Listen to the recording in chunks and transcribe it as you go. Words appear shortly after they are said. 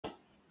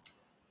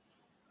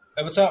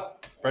Hey, what's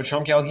up? Brad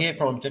Schomkel here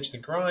from Ditch the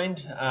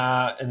Grind.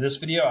 In this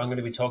video, I'm going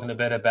to be talking a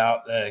bit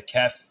about the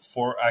Cash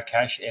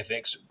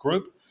FX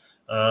group.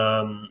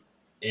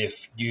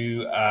 If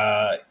you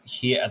are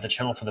here at the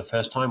channel for the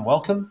first time,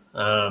 welcome.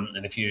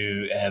 And if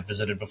you have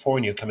visited before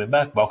and you're coming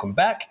back, welcome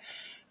back.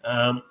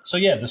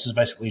 This is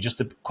basically just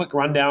a quick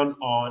rundown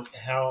on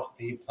how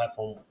the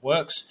platform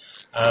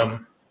works. The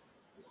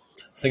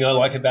thing I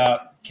like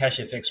about Cash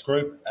FX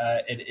group,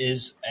 it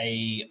is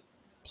a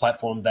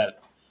platform that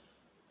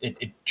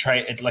it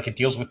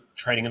deals with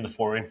trading in the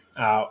foreign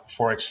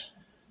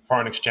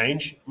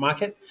exchange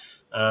market.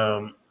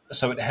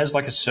 So it has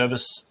like a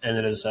service, and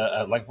it is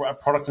a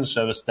product and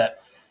service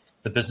that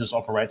the business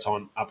operates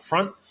on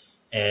upfront,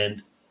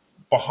 and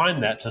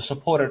behind that, to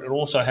support it, it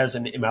also has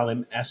an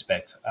MLM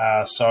aspect.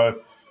 So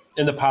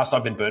in the past,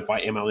 I've been burnt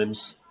by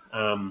MLMs,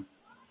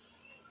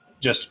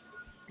 just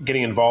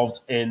getting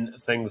involved in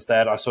things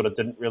that I sort of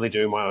didn't really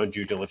do my own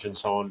due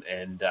diligence on,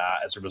 and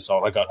as a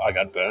result, I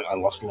got burnt. I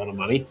lost a lot of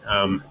money.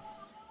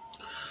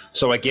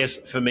 So I guess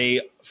for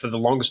me, for the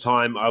longest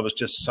time, I was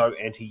just so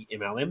anti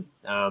MLM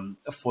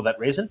for that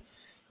reason.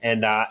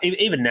 And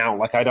even now,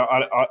 like I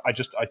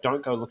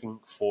don't go looking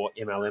for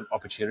MLM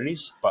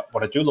opportunities. But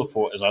what I do look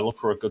for is I look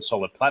for a good,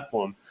 solid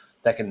platform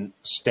that can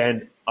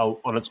stand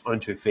on its own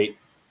 2 feet,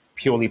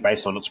 purely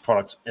based on its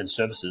product and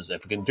services.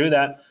 If it can do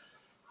that,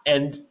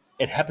 and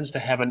it happens to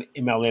have an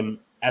MLM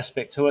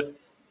aspect to it,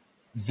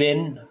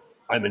 then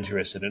I'm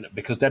interested in it,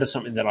 because that is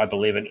something that I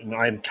believe in and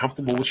I am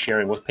comfortable with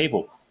sharing with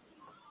people.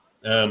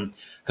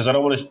 Because I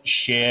don't want to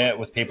share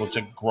with people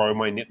to grow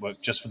my network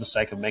just for the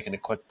sake of making a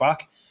quick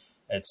buck.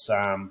 It's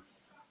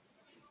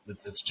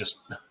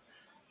just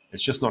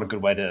not a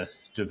good way to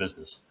do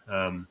business.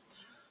 In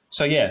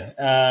saying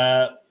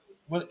that,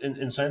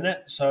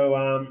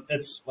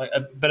 it's like a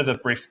bit of a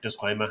brief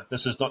disclaimer.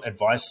 This is not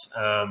advice,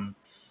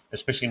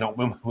 especially not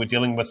when we're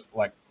dealing with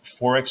like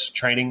Forex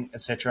trading,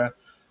 etc.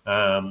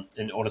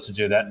 In order to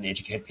do that and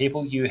educate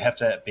people, you have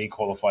to be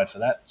qualified for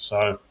that.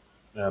 So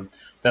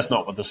that's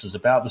not what this is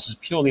about. This is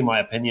purely my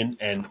opinion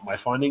and my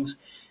findings,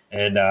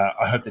 and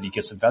I hope that you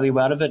get some value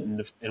out of it.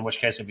 And in which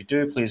case, if you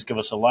do, please give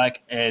us a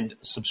like and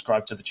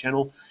subscribe to the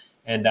channel.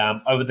 And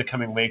over the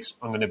coming weeks,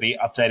 I'm going to be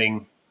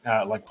updating,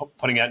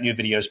 putting out new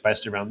videos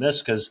based around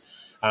this, because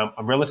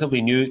I'm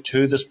relatively new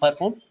to this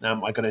platform.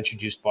 I got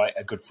introduced by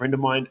a good friend of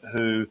mine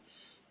who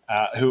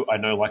I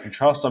know, like, and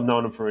trust. I've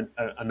known him for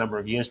a number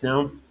of years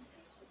now,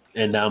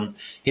 and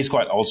he's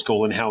quite old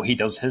school in how he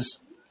does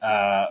his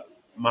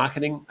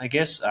marketing, I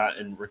guess,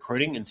 and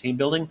recruiting and team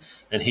building.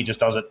 And he just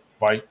does it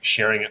by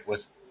sharing it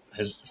with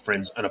his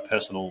friends in a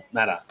personal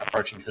manner,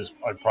 approaching his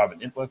own private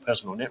network,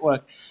 personal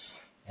network,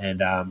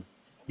 and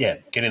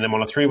getting them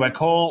on a three-way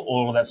call,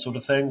 all of that sort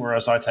of thing.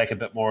 Whereas I take a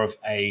bit more of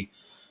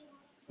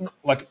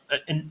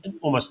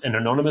almost an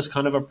anonymous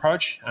kind of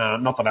approach.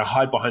 Not that I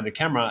hide behind the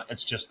camera.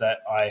 It's just that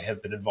I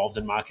have been involved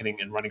in marketing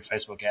and running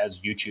Facebook ads,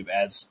 YouTube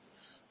ads,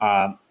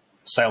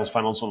 sales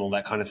funnels, and all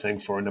that kind of thing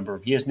for a number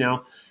of years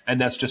now. And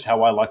that's just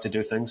how I like to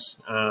do things,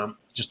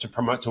 just to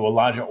promote to a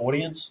larger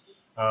audience.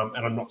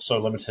 And I'm not so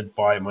limited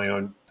by my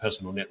own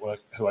personal network,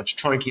 who I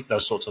try and keep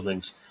those sorts of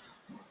things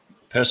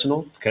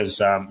personal,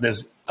 because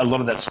there's a lot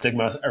of that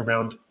stigma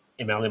around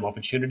MLM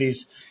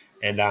opportunities.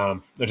 And I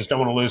just don't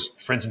want to lose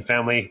friends and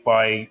family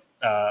by,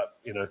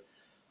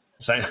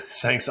 saying,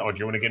 oh, do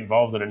you want to get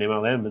involved in an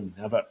MLM? And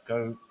how about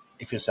go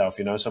if yourself,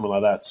 something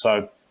like that.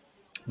 So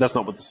that's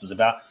not what this is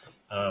about.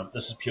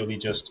 This is purely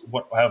just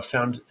what I have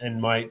found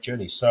in my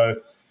journey.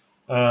 So,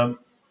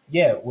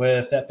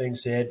 with that being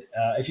said,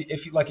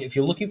 if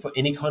you're looking for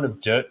any kind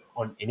of dirt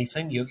on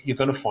anything, you're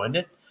going to find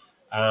it.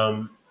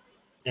 And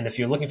if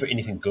you're looking for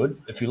anything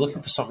good, if you're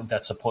looking for something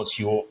that supports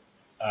your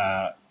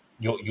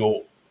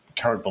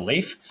current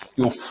belief,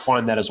 you'll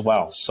find that as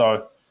well.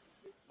 So,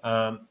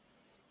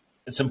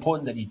 it's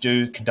important that you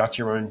do conduct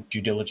your own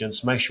due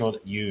diligence. Make sure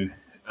that you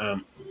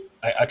are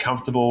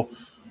comfortable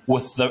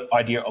with the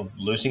idea of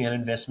losing an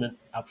investment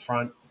up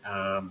front.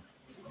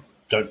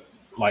 Don't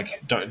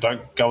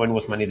go in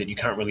with money that you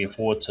can't really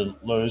afford to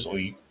lose, or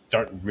you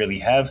don't really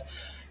have.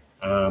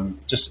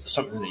 Just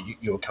something that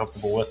you're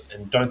comfortable with,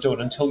 and don't do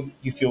it until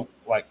you feel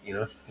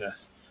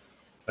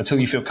until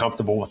you feel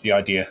comfortable with the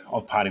idea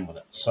of parting with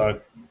it.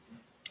 So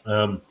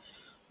I'm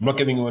not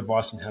giving you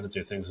advice on how to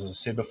do things. As I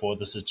said before,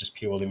 this is just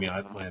purely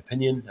my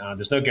opinion.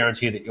 There's no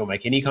guarantee that you'll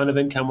make any kind of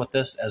income with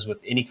this, as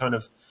with any kind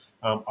of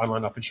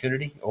online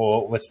opportunity,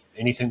 or with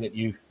anything that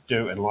you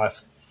do in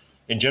life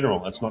in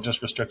general. It's not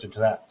just restricted to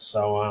that.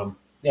 So,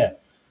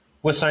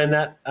 we're saying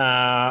that.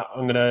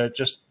 I'm going to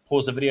just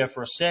pause the video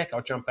for a sec.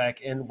 I'll jump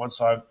back in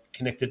once I've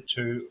connected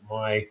to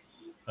my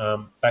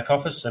back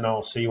office, and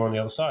I'll see you on the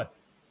other side.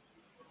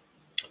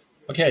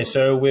 Okay,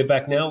 so we're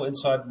back now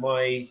inside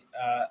my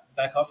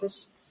back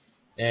office,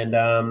 and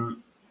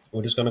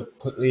we're just going to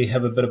quickly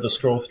have a bit of a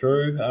scroll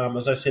through.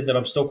 As I said, that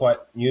I'm still quite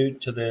new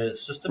to the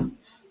system,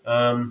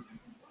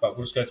 but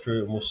we'll just go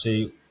through and we'll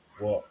see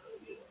what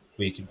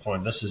we can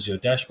find. This is your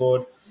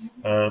dashboard.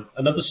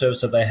 Another service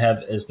that they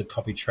have is the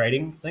copy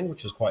trading thing,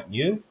 which is quite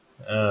new.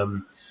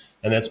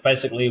 and that's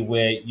basically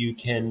where you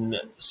can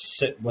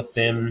sit with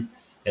them.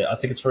 I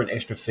think it's for an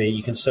extra fee.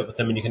 You can sit with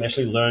them and you can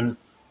actually learn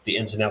the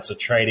ins and outs of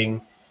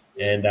trading,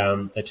 and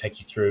they take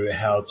you through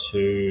how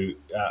to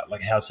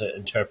how to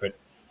interpret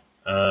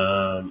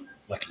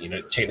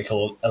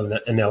technical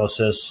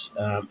analysis,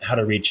 how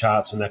to read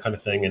charts and that kind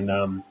of thing,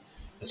 and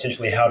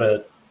essentially how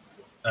to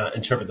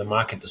interpret the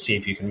market to see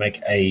if you can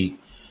make a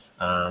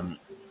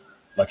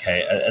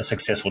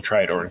successful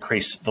trade or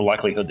increase the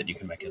likelihood that you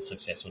can make a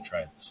successful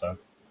trade. So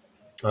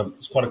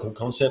it's quite a cool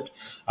concept.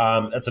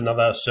 It's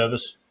another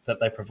service that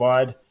they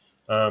provide,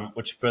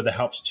 which further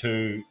helps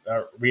to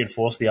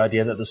reinforce the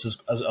idea that this is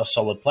a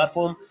solid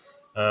platform.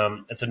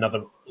 It's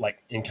another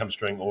income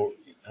stream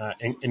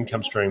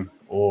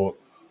or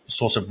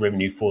source of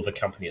revenue for the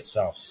company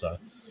itself. So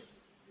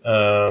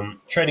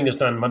trading is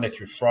done Monday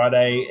through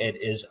Friday. It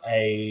is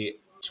a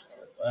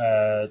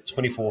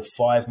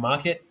 24/5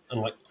 market,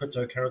 unlike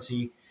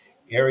cryptocurrency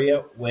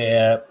area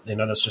where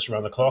that's just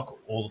around the clock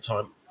all the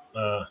time,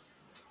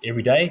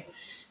 every day.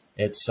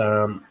 It's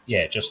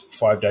just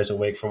 5 days a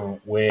week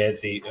from where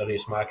the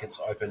earliest markets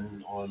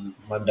open on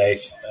Monday,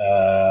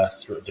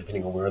 through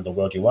depending on where in the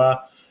world you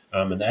are,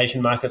 and the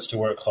Asian markets to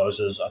where it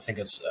closes. I think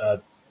it's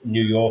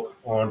New York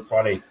on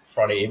Friday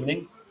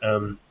evening.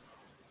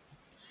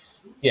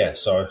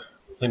 So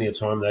plenty of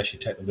time. They actually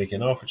take the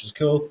weekend off, which is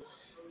cool.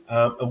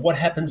 And what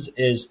happens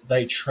is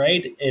they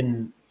trade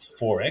in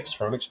Forex,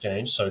 foreign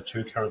exchange, so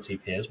two currency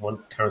pairs, one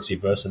currency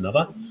versus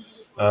another,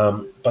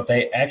 but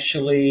they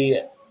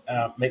actually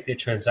make their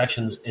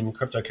transactions in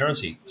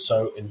cryptocurrency,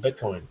 so in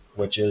Bitcoin,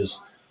 which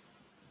is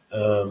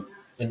an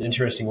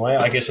interesting way.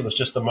 I guess it was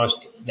just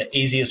the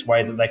easiest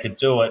way that they could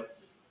do it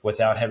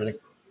without having to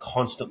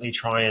constantly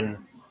try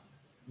and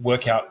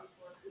work out,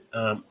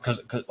 because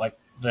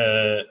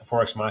the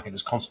Forex market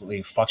is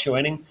constantly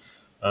fluctuating.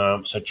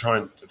 So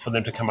trying for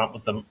them to come up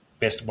with the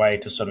best way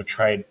to sort of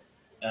trade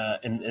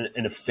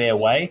in a fair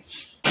way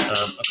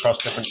across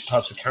different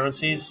types of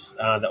currencies,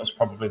 that was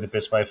probably the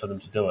best way for them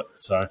to do it.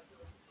 So,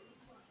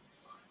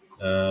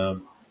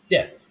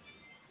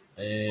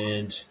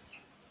 and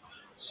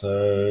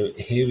so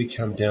here we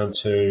come down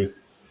to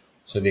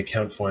the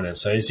account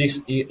finance. So as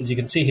you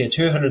can see here,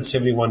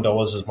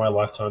 $271 is my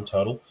lifetime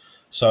total.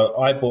 So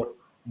I bought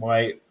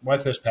my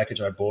first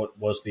package I bought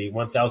was the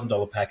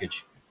 $1,000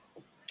 package.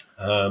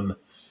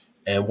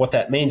 And what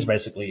that means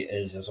basically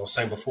is, as I was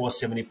saying before,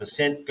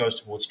 70% goes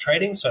towards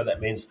trading. So that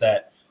means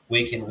that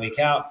week in, week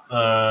out,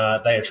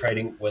 they are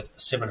trading with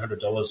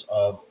 $700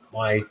 of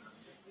my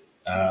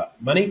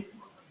money,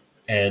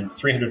 and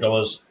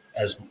 $300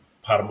 as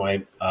part of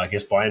my,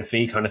 buy-in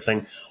fee kind of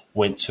thing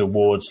went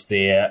towards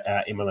their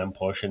MLM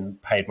portion,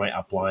 paid my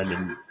upline,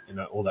 and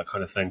all that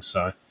kind of thing.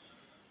 So,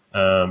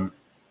 so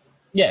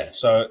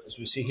as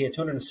we see here,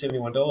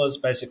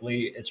 $271.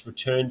 Basically, it's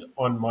returned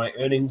on my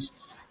earnings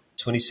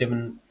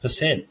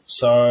 27%.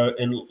 So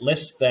in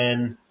less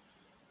than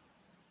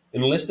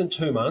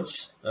 2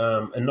 months,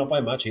 and not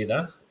by much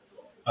either,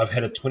 I've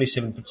had a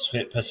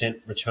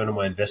 27% return on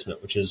my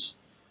investment, which is,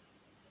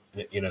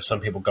 some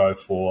people go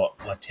for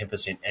like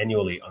 10%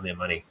 annually on their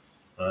money.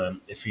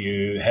 If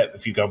you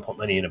go and put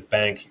money in a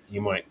bank, you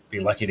might be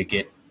lucky to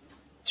get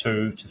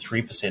 2 to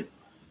 3%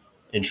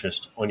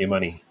 interest on your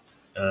money.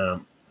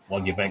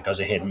 While your bank goes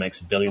ahead and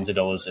makes billions of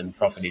dollars in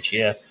profit each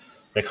year,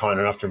 they're kind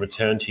enough to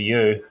return to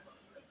you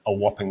a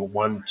whopping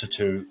 1 to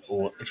 2,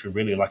 or if you're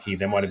really lucky,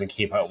 they might even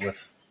keep up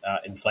with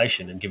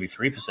inflation and give you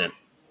 3%.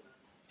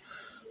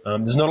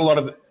 There's not a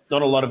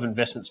lot of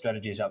investment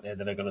strategies out there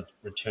that are going to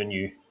return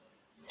you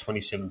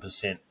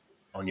 27%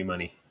 on your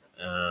money.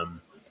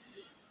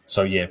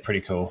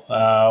 Pretty cool.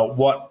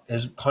 What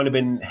has kind of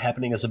been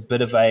happening as a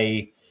bit of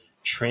a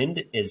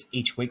trend is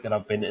each week that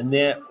I've been in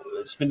there,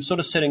 it's been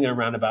sort of sitting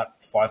around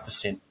about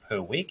 5%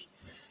 per week.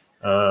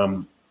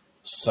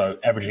 So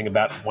averaging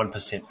about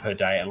 1% per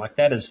day, and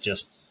that is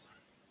just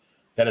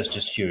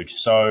huge.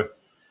 So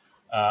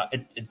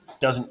it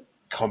doesn't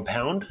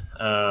compound,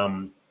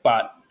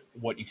 but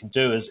what you can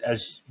do is, I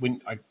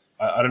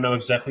don't know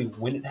exactly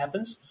when it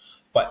happens,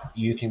 but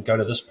you can go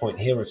to this point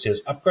here where it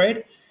says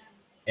upgrade,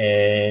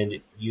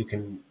 and you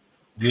can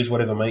use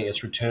whatever money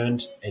is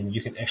returned, and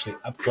you can actually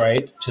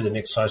upgrade to the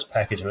next size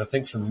package. And I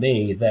think for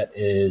me, that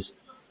is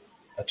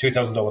a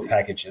 $2,000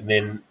 package. And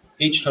then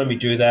each time you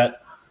do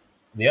that,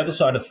 the other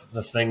side of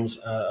the things,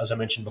 as I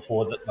mentioned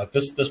before, that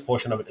this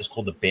portion of it is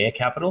called the bear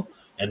capital,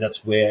 and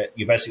that's where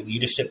you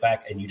just sit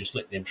back and you just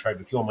let them trade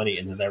with your money,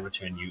 and then they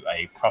return you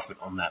a profit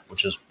on that,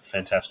 which is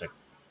fantastic.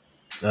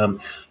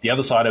 The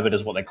other side of it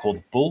is what they call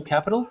the bull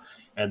capital,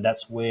 and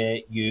that's where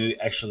you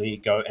actually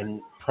go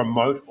and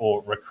promote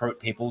or recruit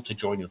people to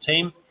join your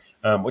team,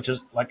 which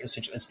is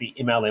essentially it's the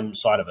MLM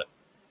side of it,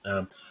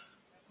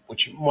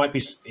 which might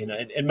be,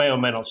 it may or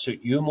may not suit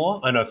you more.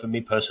 I know for me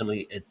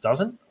personally, it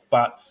doesn't,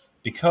 but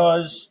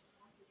because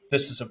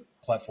this is a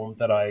platform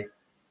that I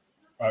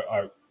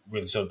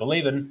really sort of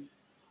believe in,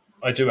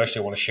 I do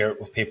actually want to share it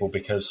with people,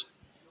 because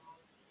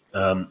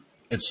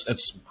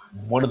it's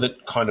one of the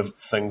kind of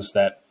things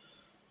that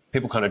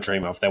people kind of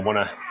dream of. They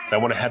want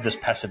to have this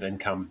passive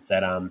income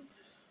that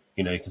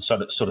You know, you can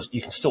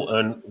you can still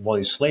earn while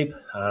you sleep.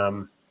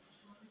 I'm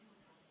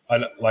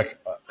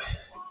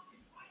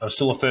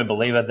still a firm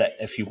believer that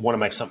if you want to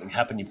make something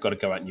happen, you've got to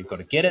go out and you've got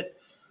to get it.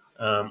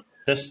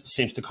 This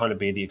seems to kind of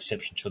be the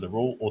exception to the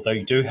rule, although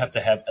you do have to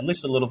have at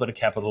least a little bit of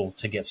capital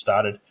to get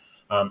started.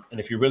 And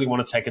if you really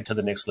want to take it to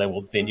the next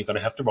level, then you're going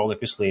to have to roll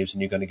up your sleeves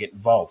and you're going to get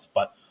involved.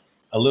 But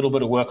a little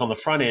bit of work on the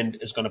front end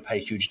is going to pay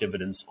huge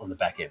dividends on the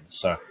back end.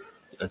 So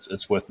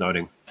it's worth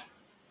noting.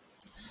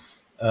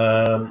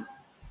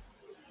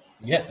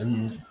 Yeah,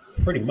 and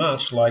pretty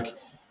much like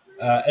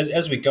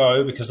as we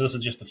go, because this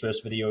is just the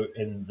first video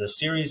in the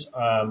series,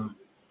 I'm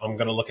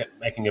going to look at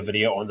making a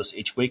video on this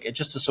each week,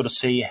 just to sort of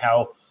see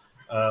how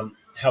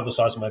the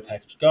size of my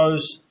package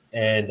goes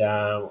and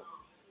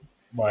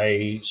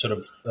my sort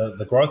of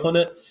the growth on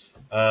it,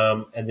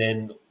 and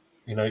then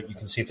you know you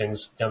can see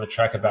things down the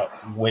track about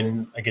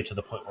when I get to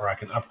the point where I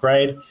can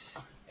upgrade,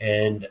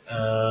 and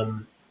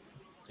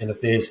if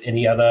there's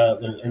any other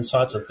little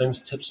insights and things,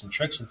 tips and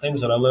tricks and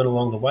things that I learn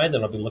along the way,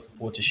 then I'll be looking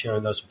forward to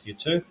sharing those with you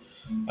too.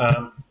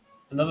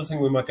 Another thing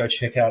we might go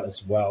check out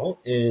as well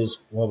is,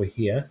 while we're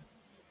here,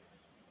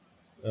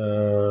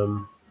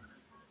 I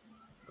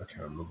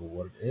can't remember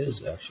what it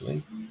is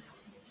actually.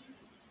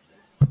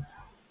 I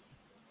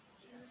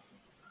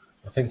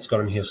think it's got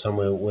in here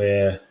somewhere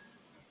where,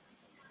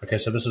 okay,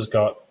 so this has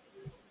got,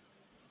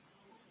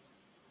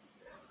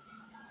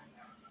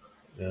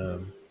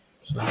 so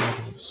what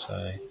does it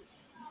say?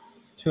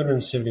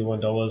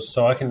 $271.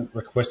 So I can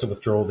request a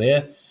withdrawal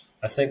there.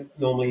 I think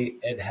normally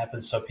it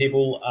happens. So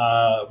people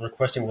are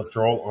requesting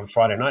withdrawal on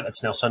Friday night.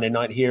 It's now Sunday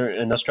night here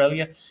in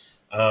Australia.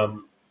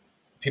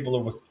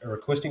 People are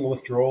requesting a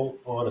withdrawal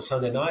on a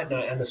Sunday night, and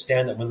I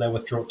understand that when they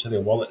withdraw it to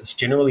their wallet, it's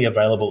generally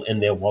available in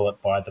their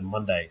wallet by the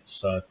Monday.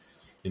 So,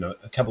 you know,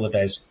 a couple of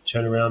days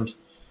turnaround.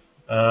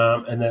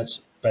 And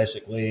that's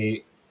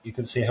basically, you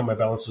can see how my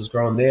balance has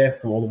grown there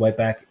from all the way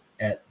back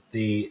at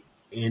the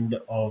end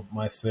of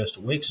my first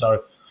week.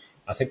 So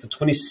I think the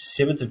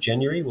 27th of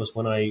January was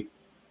when I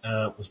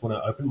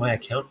opened my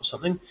account or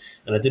something,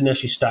 and I didn't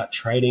actually start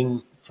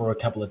trading for a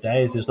couple of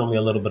days. There's normally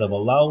a little bit of a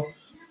lull,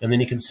 and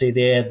then you can see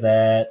there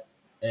that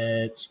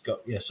it's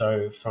got, yeah,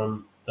 so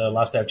from the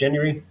last day of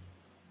January,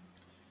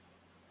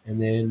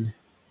 and then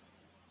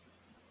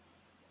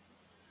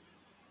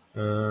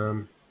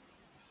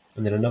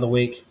another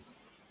week,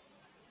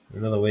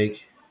 and then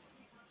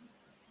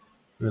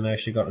I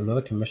actually got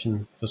another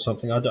commission for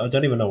something. I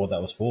don't even know what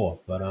that was for,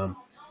 but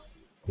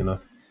you know,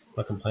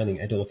 not complaining.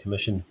 $8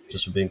 commission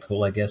just for being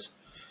cool, I guess.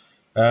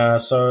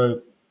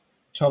 So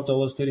 $12,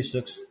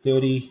 $36,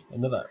 $30,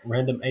 another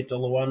random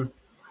 $8 one.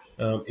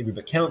 Every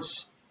bit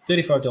counts.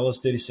 $35,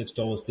 $36,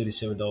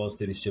 $37,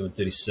 $37,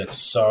 $36.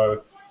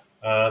 So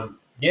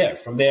yeah,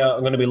 from there,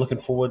 I'm going to be looking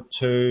forward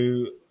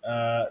to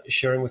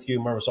sharing with you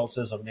my results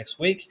as of next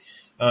week.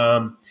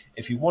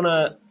 If you want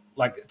to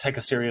like take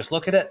a serious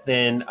look at it,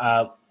 then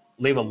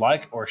leave a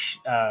like or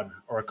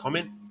a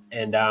comment,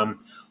 and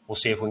we'll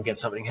see if we can get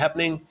something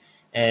happening.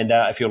 And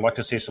if you'd like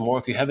to see some more,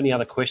 if you have any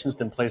other questions,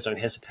 then please don't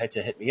hesitate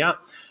to hit me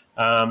up.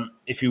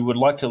 If you would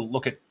like to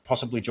look at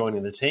possibly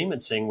joining the team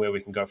and seeing where we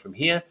can go from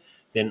here,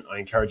 then I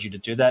encourage you to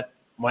do that.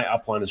 My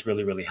upline is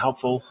really, really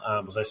helpful.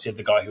 As I said,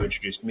 the guy who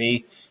introduced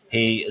me,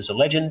 he is a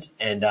legend,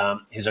 and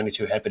he's only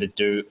too happy to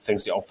do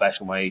things the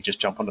old-fashioned way. Just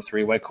jump on a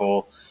three-way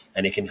call,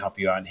 and he can help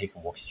you out, and he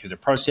can walk you through the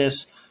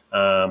process.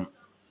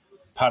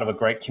 Part of a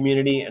great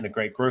community and a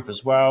great group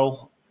as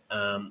well.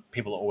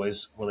 People are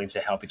always willing to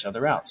help each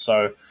other out.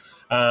 So,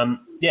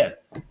 yeah,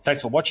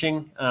 thanks for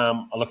watching.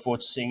 I look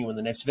forward to seeing you in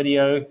the next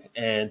video.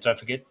 And don't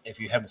forget,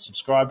 if you haven't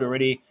subscribed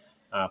already,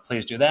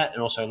 please do that,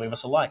 and also leave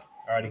us a like.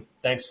 Alrighty,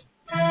 thanks.